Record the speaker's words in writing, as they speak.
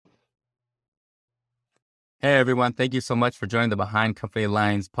Hey everyone, thank you so much for joining the Behind Company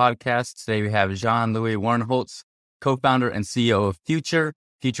Lines podcast. Today we have Jean-Louis Warnholtz, co-founder and CEO of Future.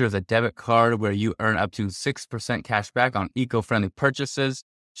 Future is a debit card where you earn up to 6% cash back on eco-friendly purchases.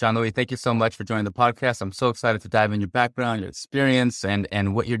 Jean-Louis, thank you so much for joining the podcast. I'm so excited to dive in your background, your experience,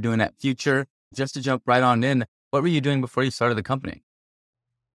 and what you're doing at Future. Just to jump right on in, what were you doing before you started the company?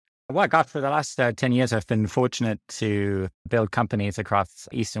 Well, God, for the last 10 years, I've been fortunate to build companies across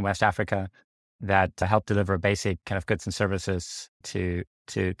East and West Africa that help deliver basic kind of goods and services to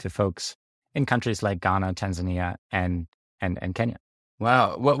folks in countries like Ghana, Tanzania, and Kenya.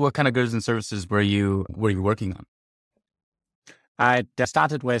 Wow, what kind of goods and services were you working on? I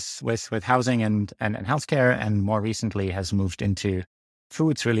started with housing and healthcare, and more recently has moved into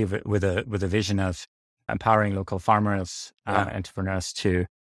foods, really with a vision of empowering local farmers, entrepreneurs to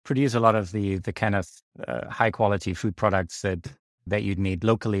produce a lot of the kind of high quality food products that you'd need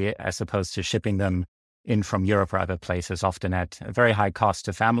locally, as opposed to shipping them in from Europe or other places, often at a very high cost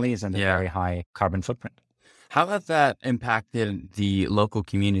to families and a very high carbon footprint. How has that impacted the local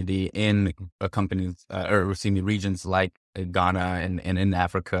community in companies or the regions like Ghana and in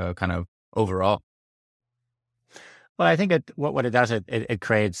Africa, kind of overall? Well, I think what it does, it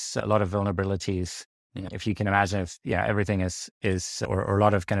creates a lot of vulnerabilities. Yeah. If you can imagine, everything is or a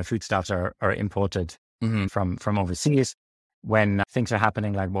lot of kind of foodstuffs are imported from overseas. When things are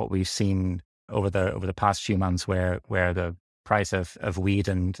happening like what we've seen over the past few months, where the price of wheat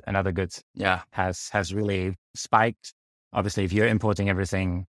and other goods has really spiked. Obviously, if you're importing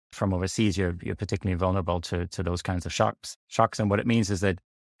everything from overseas, you're particularly vulnerable to those kinds of shocks. And what it means is that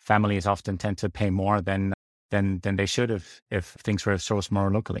families often tend to pay more than they should if things were sourced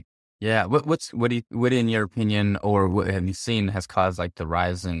more locally. Yeah. What in your opinion, or what have you seen has caused like the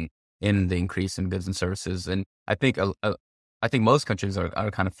rise in the increase in goods and services? And I think I think most countries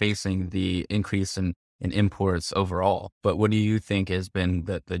are kind of facing the increase in imports overall. But what do you think has been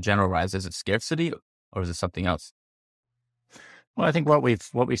the general rise? Is it scarcity or is it something else? Well, I think what we've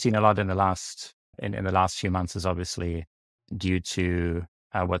seen a lot in the last few months is obviously due to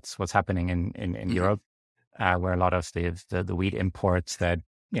what's happening in Europe, where a lot of the wheat imports that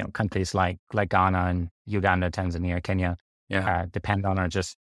countries like Ghana and Uganda, Tanzania, Kenya depend on are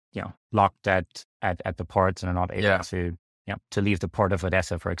just locked at the ports and are not able to leave the port of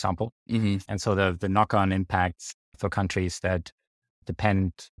Odessa, for example. And so the knock-on impacts for countries that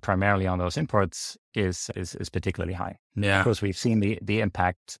depend primarily on those imports is particularly high. Yeah. Of course, we've seen the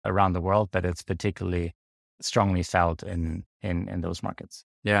impact around the world, but it's particularly strongly felt in those markets.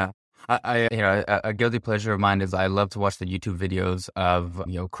 Yeah. A guilty pleasure of mine is I love to watch the YouTube videos of,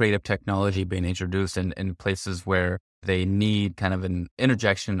 creative technology being introduced in places where they need kind of an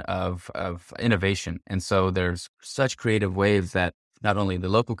interjection of innovation. And so there's such creative ways that not only the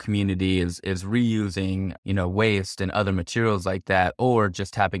local community is reusing, waste and other materials like that, or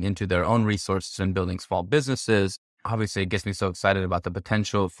just tapping into their own resources and building small businesses. Obviously, it gets me so excited about the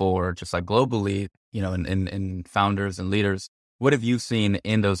potential for just like globally, in founders and leaders. What have you seen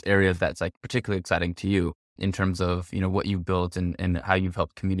in those areas that's like particularly exciting to you in terms of, what you've built and how you've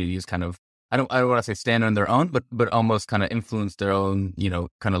helped communities kind of, I don't want to say stand on their own, but almost kind of influence their own,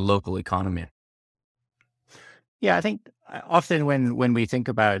 kind of local economy? Yeah, I think often when we think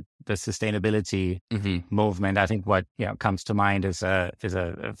about the sustainability movement, I think what comes to mind is a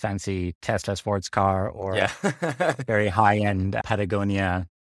fancy Tesla sports car or very high end Patagonia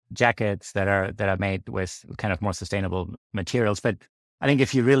jackets that are made with kind of more sustainable materials. But I think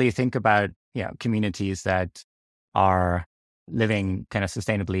if you really think about communities that are living kind of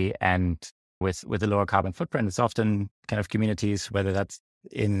sustainably and with a lower carbon footprint, it's often kind of communities, whether that's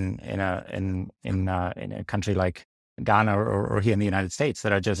in a country like Ghana or here in the United States,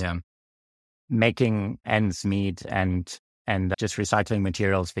 that are just making ends meet and just recycling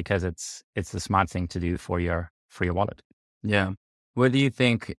materials because it's the smart thing to do for your wallet. Yeah. What do you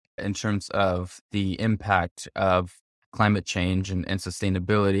think in terms of the impact of climate change and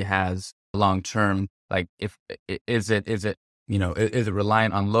sustainability has long term? Like, is it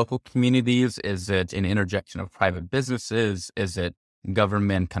reliant on local communities? Is it an interjection of private businesses? Is it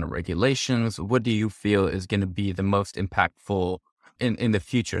government kind of regulations? What do you feel is going to be the most impactful in the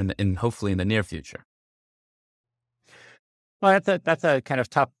future and hopefully in the near future? Well, that's a kind of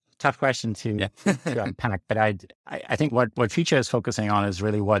tough question to unpack. But I think what Future is focusing on is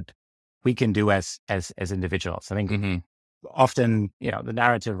really what we can do as individuals. I think often, the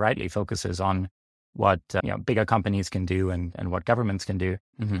narrative rightly focuses on what bigger companies can do and what governments can do.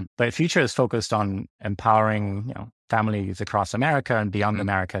 But Future is focused on empowering families across America and beyond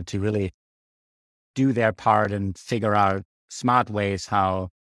America to really do their part and figure out smart ways how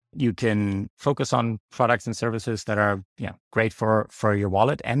you can focus on products and services that are great for your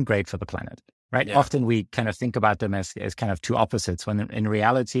wallet and great for the planet, right? Yeah. Often we kind of think about them as kind of two opposites, when in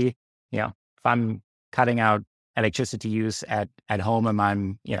reality, if I'm cutting out electricity use at home and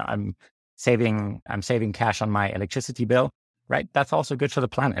I'm saving cash on my electricity bill, right? That's also good for the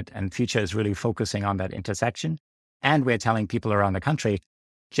planet. And Future is really focusing on that intersection. And we're telling people around the country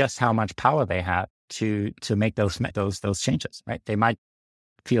just how much power they have to make those changes, right? They might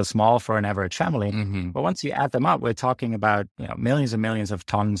feel small for an average family, but once you add them up, we're talking about millions and millions of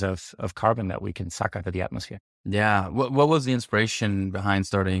tons of carbon that we can suck out of the atmosphere. Yeah. What was the inspiration behind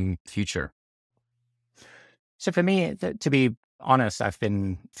starting Future? So for me, to be honest, I've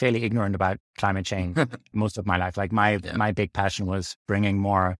been fairly ignorant about climate change most of my life. Like my big passion was bringing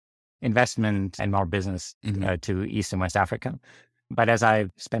more investment and more business to East and West Africa. But as I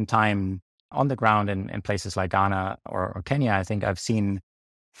spent time on the ground in places like Ghana or Kenya, I think I've seen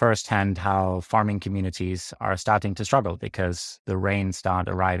firsthand how farming communities are starting to struggle because the rains start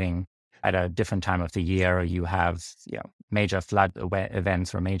arriving at a different time of the year. You have major flood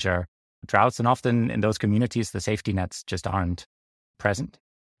events or major droughts. And often in those communities, the safety nets just aren't present.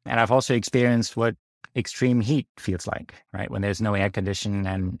 And I've also experienced what extreme heat feels like, right? When there's no air conditioning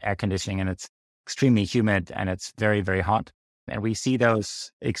and it's extremely humid and it's very, very hot. And we see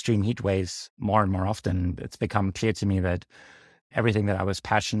those extreme heat waves more and more often. It's become clear to me that everything that I was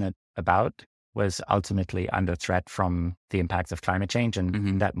passionate about was ultimately under threat from the impacts of climate change.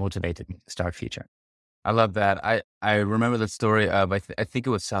 And that motivated me to start Future. I love that. I remember the story of, I think it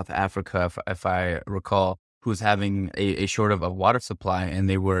was South Africa, if I recall, who was having a short of a water supply, and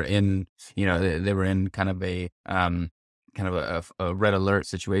they were in, they were in kind of a red alert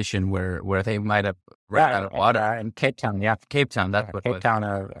situation where they might have run out of water. In Cape Town, Cape Town, that's what it was. Cape Town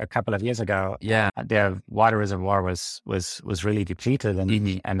a couple of years ago. Yeah. Their water reservoir was really depleted.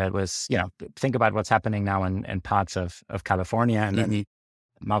 And it was, think about what's happening now in parts of California, and then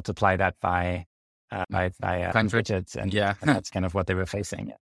multiply that by digits. And that's kind of what they were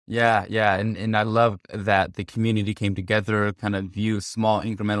facing. Yeah. And I love that the community came together, kind of view small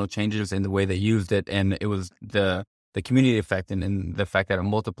incremental changes in the way they used it. And it was the community effect and the fact that it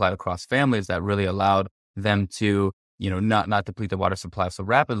multiplied across families that really allowed them to, not deplete the water supply so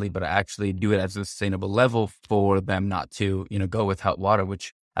rapidly, but actually do it at a sustainable level for them not to, go without water,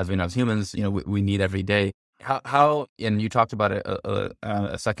 which, as we know as humans, we need every day. How, and you talked about it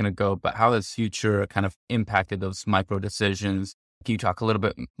a second ago, but how has Future kind of impacted those micro decisions? Can you talk a little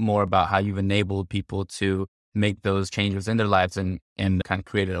bit more about how you've enabled people to make those changes in their lives and kind of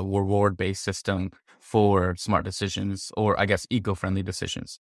created a reward-based system for smart decisions, or I guess eco-friendly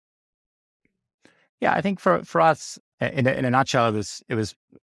decisions? Yeah, I think for us, in a nutshell, it was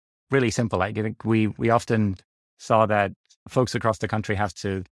really simple. Like, I think we often saw that folks across the country have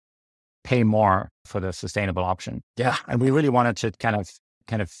to pay more for the sustainable option. Yeah, and we really wanted to kind of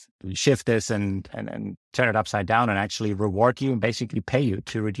shift this and turn it upside down and actually reward you and basically pay you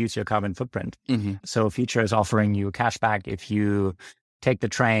to reduce your carbon footprint. So Future is offering you cash back if you take the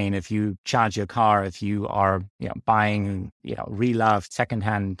train, if you charge your car, if you are buying reloved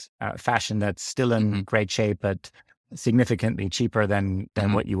secondhand fashion that's still in great shape but significantly cheaper than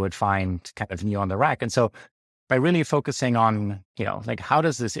what you would find kind of new on the rack. And so by really focusing on like, how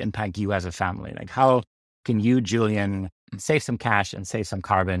does this impact you as a family? Like, how can you, Julian, save some cash and save some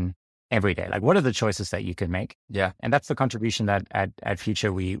carbon every day? Like, what are the choices that you can make? Yeah. And that's the contribution that at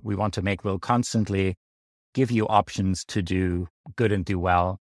Future we want to make. We'll constantly give you options to do good and do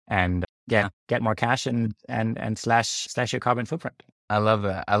well and get more cash and slash your carbon footprint. I love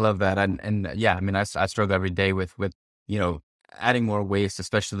that. And yeah, I mean, I struggle every day with adding more waste,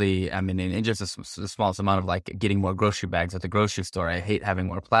 especially, I mean, in just the smallest amount of like getting more grocery bags at the grocery store. I hate having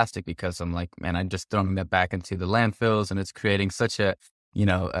more plastic because I'm like, man, I'm just throwing that back into the landfills and it's creating such a,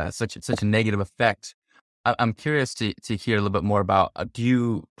 such a negative effect. I'm curious to hear a little bit more about, do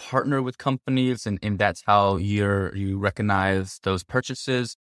you partner with companies and that's how you recognize those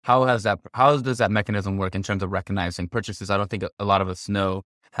purchases? How does that mechanism work in terms of recognizing purchases? I don't think a lot of us know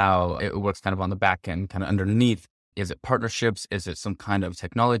how it works kind of on the back end, kind of underneath. Is it partnerships? Is it some kind of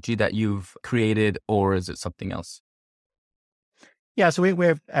technology that you've created, or is it something else? Yeah, so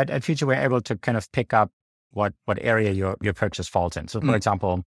we're at Future, we're able to kind of pick up what area your purchase falls in. So for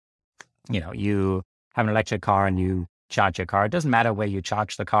example, you have an electric car and you charge your car. It doesn't matter where you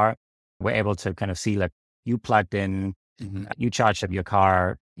charge the car. We're able to kind of see, like, you plugged in, you charged up your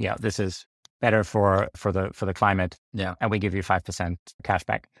car. Yeah, this is better for the climate. Yeah, and we give you 5% cash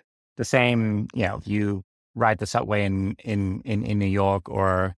back. The same, you ride the subway in New York,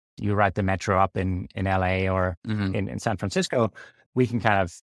 or you ride the metro up in LA or in San Francisco. We can kind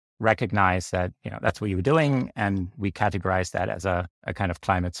of recognize that, that's what you were doing. And we categorize that as a kind of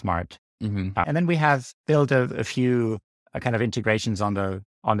climate smart. And then we have built a few kind of integrations on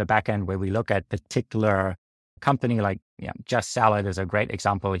the back end where we look at particular company like Just Salad is a great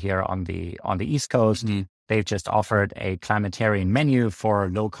example here on the East Coast. They've just offered a climatarian menu for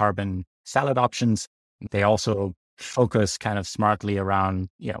low carbon salad options. They also focus kind of smartly around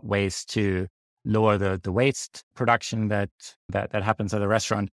ways to lower the waste production that happens at a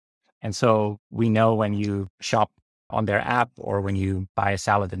restaurant. And so we know when you shop on their app or when you buy a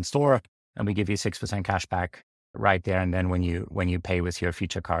salad in store, and we give you 6% cash back right there. And then when you pay with your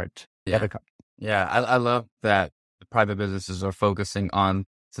Future card, debit card. Yeah, I love that private businesses are focusing on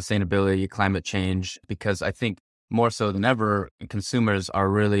sustainability, climate change, because I think more so than ever, consumers are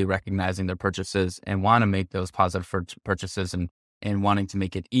really recognizing their purchases and want to make those positive purchases and wanting to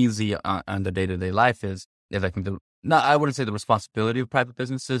make it easy on the day-to-day life is I think I wouldn't say the responsibility of private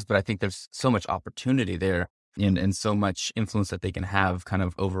businesses, but I think there's so much opportunity there and so much influence that they can have kind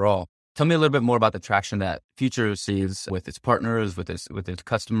of overall. Tell me a little bit more about the traction that Future sees with its partners, with its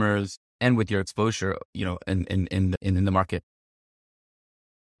customers, and with your exposure, in the market.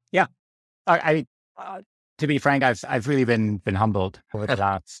 Yeah, to be frank, I've really been humbled over the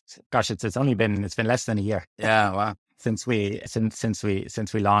last. Gosh, it's been less than a year. Yeah, wow. Since we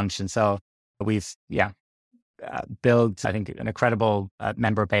launched, and so we've built, I think, an incredible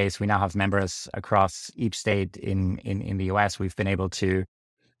member base. We now have members across each state in the US. We've been able to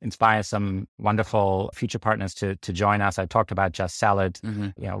inspire some wonderful Future partners to join us. I talked about Just Salad,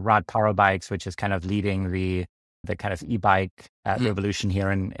 Rod Power Bikes, which is kind of leading the kind of e-bike revolution here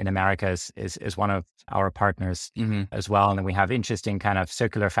in America is one of our partners as well. And then we have interesting kind of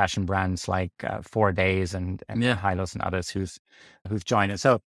circular fashion brands like 4 Days and Hylos and others who've joined us.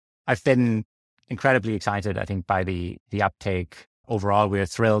 So I've been incredibly excited, I think, by the uptake. Overall, we're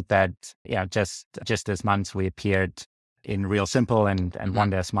thrilled that just this month we appeared in Real Simple and won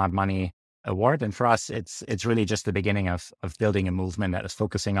their Smart Money award. And for us, it's really just the beginning of building a movement that is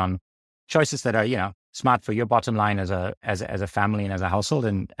focusing on choices that are, smart for your bottom line as a family and as a household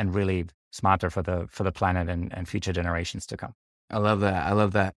and really smarter for the planet and future generations to come. I love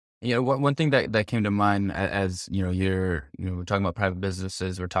that. One thing that came to mind as, we're talking about private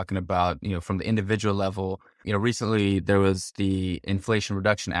businesses, we're talking about, from the individual level, recently there was the Inflation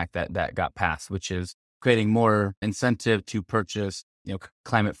Reduction Act that got passed, which is creating more incentive to purchase,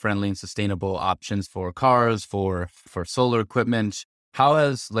 climate friendly and sustainable options for cars, for solar equipment. How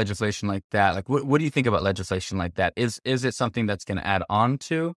has legislation like that, what do you think about legislation like that? Is it something that's going to add on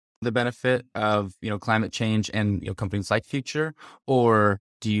to the benefit of, climate change and, companies like Future, or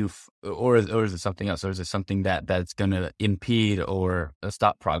or is it something else, or is it something that's going to impede or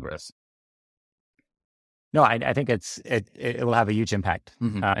stop progress? No, I think it will have a huge impact.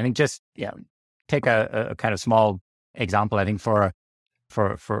 I think just take a kind of small example. I think for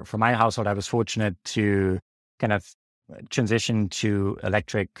my household, I was fortunate to kind of transition to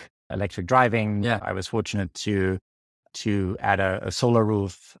electric driving. Yeah. I was fortunate to add a solar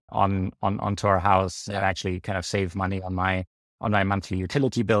roof onto our house and actually kind of save money on my monthly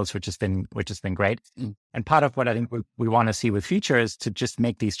utility bills, which has been great. And part of what I think we want to see with Future is to just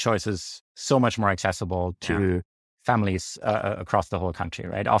make these choices so much more accessible to families across the whole country,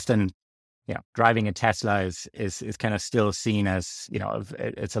 right? Often, driving a Tesla is kind of still seen as,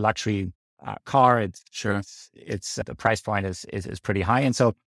 it's a luxury car. It's the price point is pretty high. And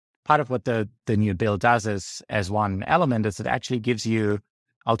so part of what the new bill does is, as one element, is it actually gives you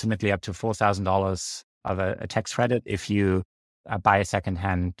ultimately up to $4,000 of a tax credit if you buy a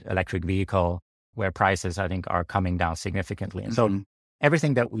secondhand electric vehicle, where prices, I think, are coming down significantly. And so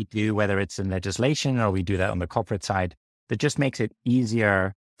everything that we do, whether it's in legislation or we do that on the corporate side, that just makes it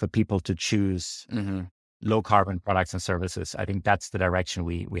easier for people to choose low carbon products and services. I think that's the direction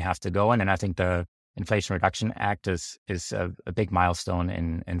we have to go in. And I think the Inflation Reduction Act is a big milestone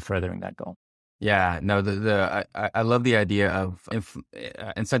in furthering that goal. Yeah, no, I love the idea of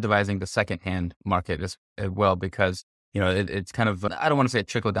incentivizing the secondhand market as well, because, it's kind of, I don't want to say a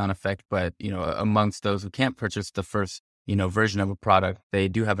trickle down effect, but, amongst those who can't purchase the first, version of a product, they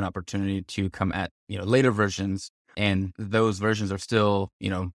do have an opportunity to come at, later versions. And those versions are still,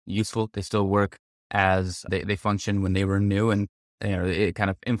 useful. They still work as they function when they were new. And, it kind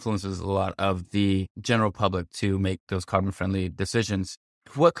of influences a lot of the general public to make those carbon friendly decisions.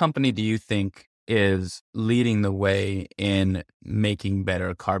 What company do you think is leading the way in making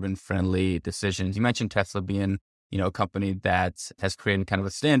better carbon friendly decisions? You mentioned Tesla being, a company that has created kind of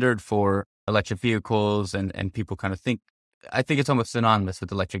a standard for electric vehicles and people kind of I think it's almost synonymous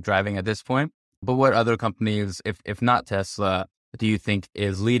with electric driving at this point. But what other companies, if not Tesla, do you think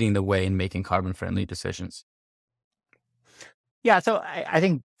is leading the way in making carbon friendly decisions? Yeah, so I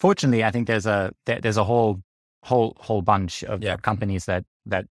think fortunately, I think there's a whole bunch of companies that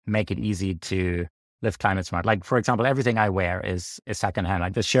make it easy to live climate smart. Like, for example, everything I wear is secondhand.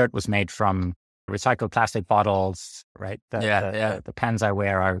 Like, the shirt was made from recycled plastic bottles, right? The pens I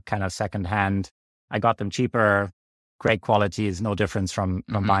wear are kind of secondhand. I got them cheaper, great quality, is no difference from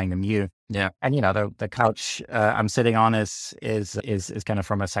buying them new. Yeah. And the couch I'm sitting on is kind of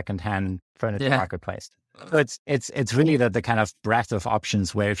from a secondhand furniture marketplace. So it's really the kind of breadth of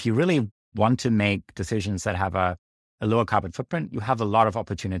options where if you really want to make decisions that have a lower carbon footprint, you have a lot of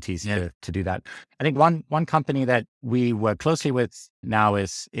opportunities to do that. I think one company that we work closely with now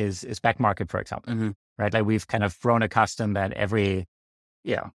is Back Market, for example, right? Like, we've kind of grown accustomed that every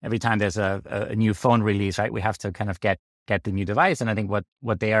time there's a new phone release, right, we have to kind of get the new device. And I think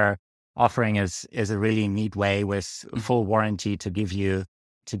what they are offering is a really neat way with full warranty to give you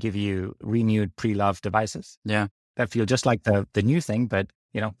renewed pre-loved devices. Yeah. That feel just like the new thing, but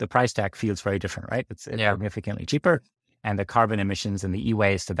the price tag feels very different, right? It's significantly cheaper, and the carbon emissions and the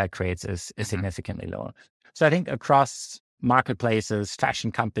e-waste that creates is significantly lower. So I think across marketplaces,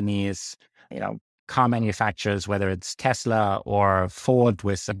 fashion companies, car manufacturers, whether it's Tesla or Ford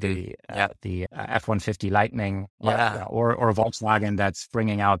with the F-150 Lightning, or Volkswagen that's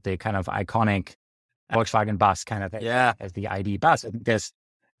bringing out the kind of iconic Volkswagen bus kind of as the ID bus. I think there's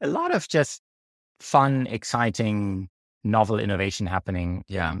a lot of just fun, exciting, novel innovation happening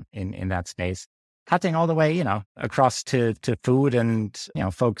in that space, cutting all the way, across to food and,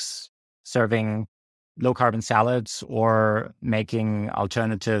 folks serving low carbon salads or making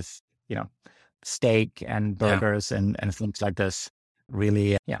alternative, steak and burgers and things like this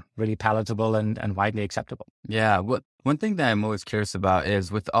really palatable and widely acceptable. Yeah. One thing that I'm always curious about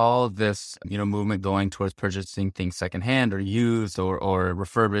is with all this, movement going towards purchasing things secondhand or used or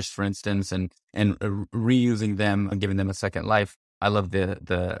refurbished, for instance, and reusing them and giving them a second life. I love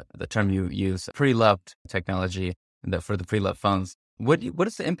the term you use, pre-loved technology for the pre-loved phones. What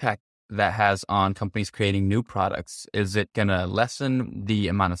is the impact that has on companies creating new products? Is it going to lessen the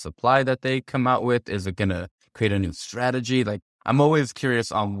amount of supply that they come out with? Is it going to create a new strategy? Like, I'm always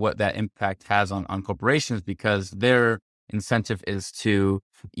curious on what that impact has on corporations, because their incentive is to,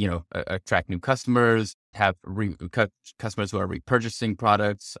 attract new customers, have customers who are repurchasing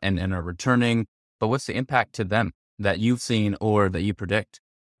products and are returning. But what's the impact to them that you've seen or that you predict?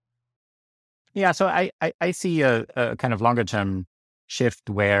 Yeah, so I see a kind of longer term shift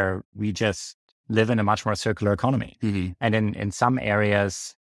where we just live in a much more circular economy. And in some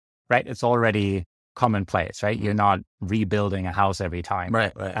areas, right, it's already commonplace, right? You're not rebuilding a house every time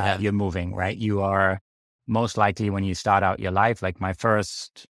you're moving, right? You are most likely, when you start out your life, like my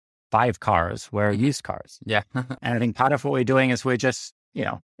first 5 cars were used cars. Yeah. And I think part of what we're doing is we're just,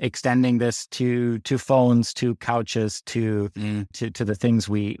 extending this to phones, to couches, to the things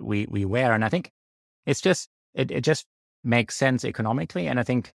we wear. And I think it's just, it just makes sense economically. And I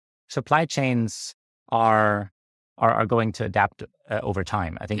think supply chains are going to adapt over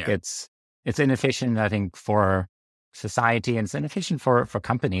time. I think it's inefficient, I think, for society, and it's inefficient for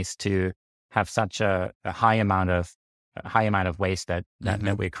companies to have such a high amount of waste that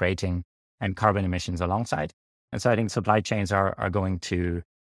we're creating and carbon emissions alongside. And so I think supply chains are going to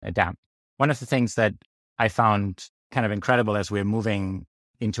adapt. One of the things that I found kind of incredible as we're moving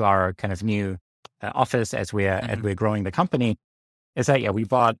into our kind of new office, as we're growing the company, is that we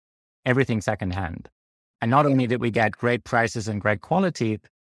bought everything secondhand. And not only did we get great prices and great quality,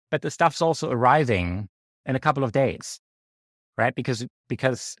 but the stuff's also arriving in a couple of days, right? Because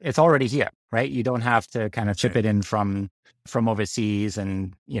it's already here, right? You don't have to kind of ship it in from overseas,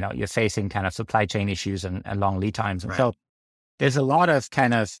 and you're facing kind of supply chain issues and long lead times. And so there's a lot of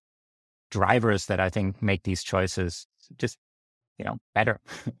kind of drivers that I think make these choices just better.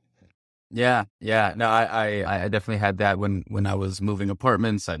 Yeah. No, I definitely had that when I was moving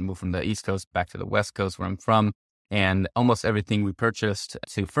apartments. I'd moved from the East Coast back to the West Coast, where I'm from. And almost everything we purchased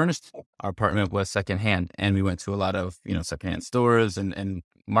to furnish our apartment was secondhand. And we went to a lot of, secondhand stores and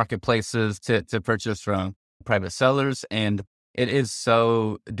marketplaces to purchase from private sellers. And it is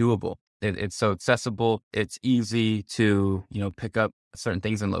so doable. It's so accessible. It's easy to, pick up certain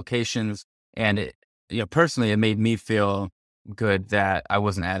things in locations. And it, personally, it made me feel good that I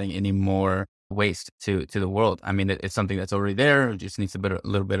wasn't adding any more waste to the world. I mean, it's something that's already there. It just needs a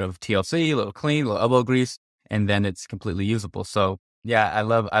little bit of TLC, a little clean, a little elbow grease, and then it's completely usable. So yeah, I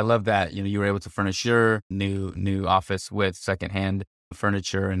love that, you were able to furnish your new office with secondhand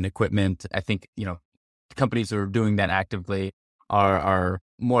furniture and equipment. I think, companies who are doing that actively are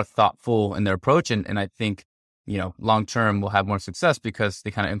more thoughtful in their approach. And I think long term will have more success because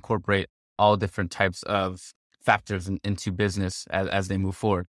they kind of incorporate all different types of factors into business as they move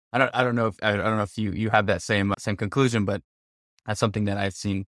forward. I don't know if you have that same conclusion, but that's something that I've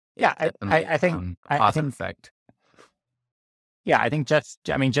seen. Yeah, I think a positive effect. Yeah, I think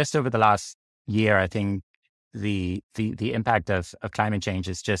just over the last year, I think the impact of climate change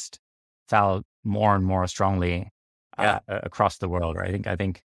has just felt more and more strongly across the world. Right? I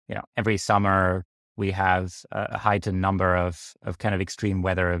think every summer we have a heightened number of kind of extreme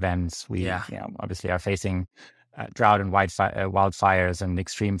weather events. We obviously are facing drought and wildfires and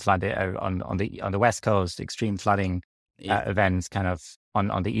extreme flood on the West Coast, extreme flooding events kind of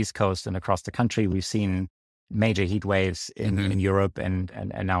on the East Coast and across the country. We've seen major heat waves in Europe and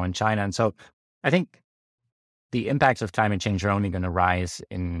now in China. And so I think the impacts of climate change are only going to rise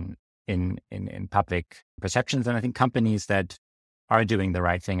in public perceptions. And I think companies that are doing the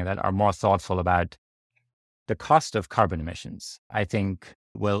right thing and that are more thoughtful about the cost of carbon emissions, I think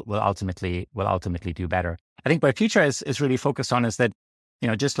will ultimately do better. I think what Future is really focused on is that,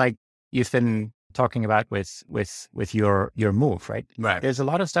 just like you've been talking about with your move, right? Right. There's a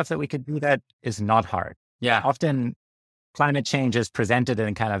lot of stuff that we could do that is not hard. Yeah. Often climate change is presented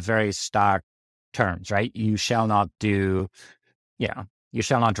in kind of very stark terms, right? You shall not drive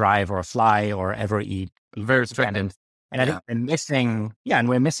or fly or ever eat. Very restricted. And I think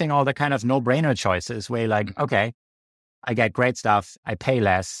we're missing all the kind of no-brainer choices where like, okay, I get great stuff, I pay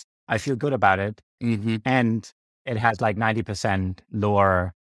less, I feel good about it, and it has like 90%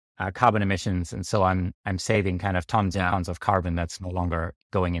 lower carbon emissions. And so I'm saving kind of tons and tons of carbon that's no longer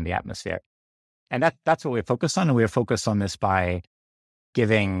going in the atmosphere. And that's what we're focused on. And we're focused on this by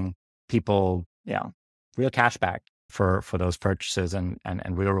giving people, real cash back for those purchases and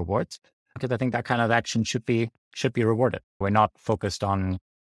real rewards. Because I think that kind of action should be rewarded. We're not focused on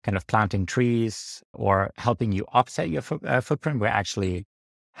kind of planting trees or helping you offset your footprint. We're actually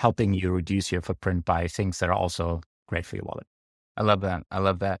helping you reduce your footprint by things that are also great for your wallet. I love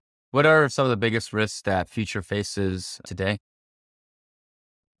that. What are some of the biggest risks that Future faces today?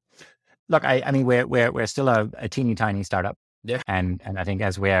 Look, I mean, we're still a teeny tiny startup. Yeah. And I think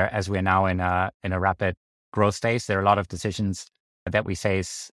as we're now in a rapid growth stage, there are a lot of decisions that we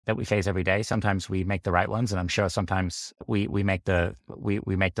face every day. Sometimes we make the right ones, and I'm sure sometimes we make the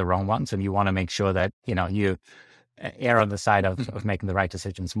wrong ones. And you want to make sure that you err on the side of making the right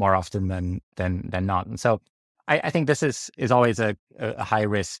decisions more often than not. And so I think this is always a high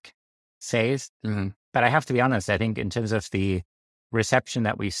risk phase. But I have to be honest. I think in terms of the reception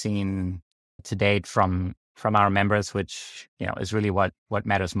that we've seen to date from our members, which is really what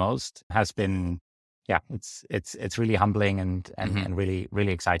matters most, has been it's really humbling and really,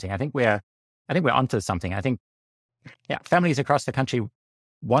 really exciting. I think we're onto something. I think families across the country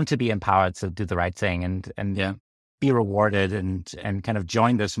want to be empowered to do the right thing and be rewarded and kind of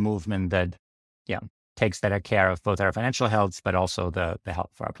join this movement that takes better care of both our financial health but also the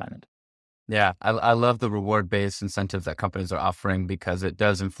health of our planet. Yeah, I love the reward-based incentives that companies are offering because it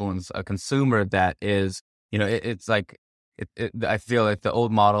does influence a consumer that is, it's like, I feel like the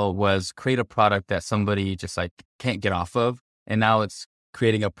old model was create a product that somebody just like can't get off of. And now it's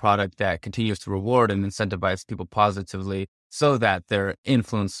creating a product that continues to reward and incentivize people positively so that they're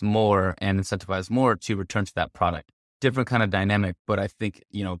influenced more and incentivized more to return to that product. Different kind of dynamic, but I think,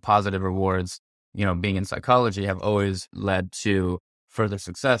 positive rewards, being in psychology have always led to further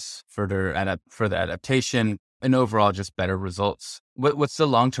success, further adaptation, and overall just better results. What's the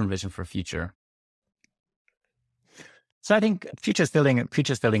long-term vision for Future? So I think Future's building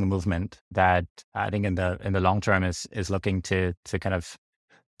a movement that I think in the long term is looking to kind of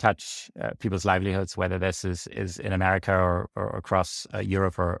touch people's livelihoods, whether this is in America or across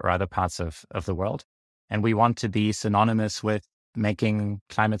Europe or other parts of the world. And we want to be synonymous with making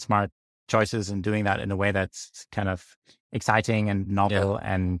climate smart choices and doing that in a way that's kind of exciting and novel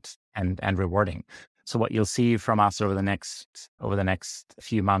and rewarding. So what you'll see from us over the next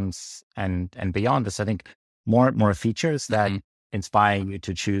few months and beyond is, I think, more features that inspire you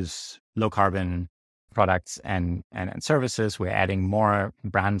to choose low carbon products and services. We're adding more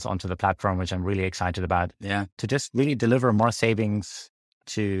brands onto the platform, which I'm really excited about. Yeah. To just really deliver more savings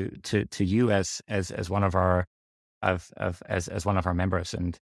to you as one of our as one of our members.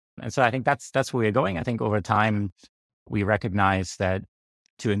 And so I think that's where we're going. I think over time we recognize that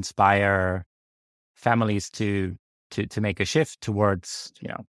to inspire families to make a shift towards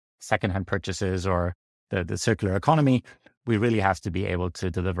secondhand purchases or the circular economy, we really have to be able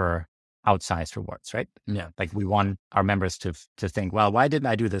to deliver outsized rewards, right? Yeah. Like we want our members to think, well, why didn't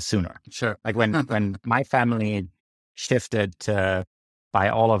I do this sooner? Sure. Like when my family shifted to buy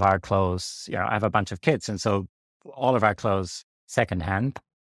all of our clothes. I have a bunch of kids, and so all of our clothes secondhand.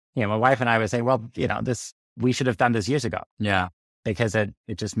 My wife and I would say, well, we should have done this years ago. Yeah. Because it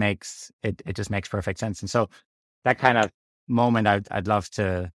just makes perfect sense. And so that kind of moment, I'd love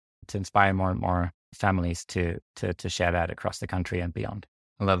to inspire more and more families to share that across the country and beyond.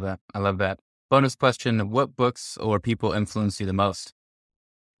 I love that. Bonus question: what books or people influence you the most?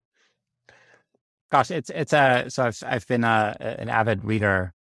 Gosh, so I've been an avid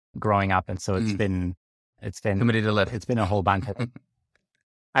reader growing up, and so it's been committed to live. It's been a whole bunch.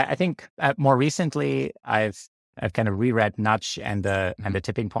 I think more recently I've kind of reread Nudge and the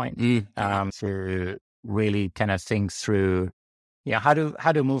Tipping Point to really kind of think through, how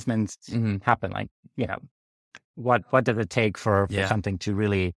do movements happen? Like, what does it take for something to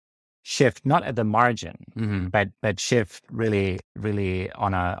really shift, not at the margin, but shift really, really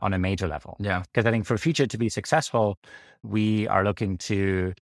on a major level. Yeah. Because I think for Future to be successful, we are looking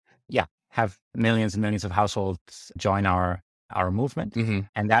to, have millions and millions of households join our movement.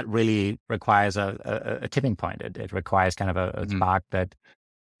 And that really requires a tipping point. It requires kind of a spark that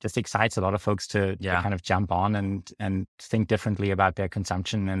just excites a lot of folks to kind of jump on and think differently about their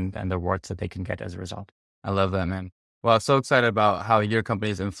consumption and the rewards that they can get as a result. I love that, man. Well, I'm so excited about how your company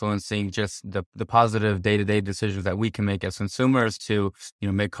is influencing just the positive day-to-day decisions that we can make as consumers to,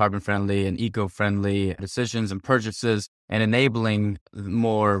 make carbon-friendly and eco-friendly decisions and purchases, and enabling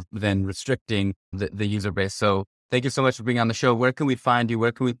more than restricting the user base. So thank you so much for being on the show. Where can we find you?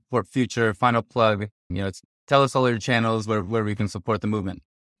 Where can we support Future? Final plug. Tell us all your channels where we can support the movement.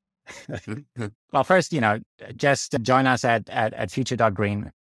 Well, first, just join us at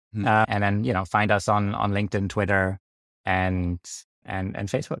future.green. And then, find us on LinkedIn, Twitter, and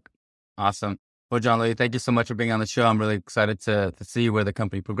Facebook. Awesome. Well, John-Louis, thank you so much for being on the show. I'm really excited to see where the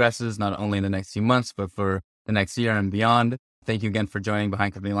company progresses, not only in the next few months, but for the next year and beyond. Thank you again for joining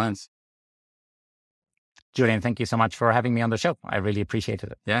Behind Company Lens. Julian, thank you so much for having me on the show. I really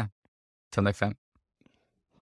appreciated it. Yeah. Till next time.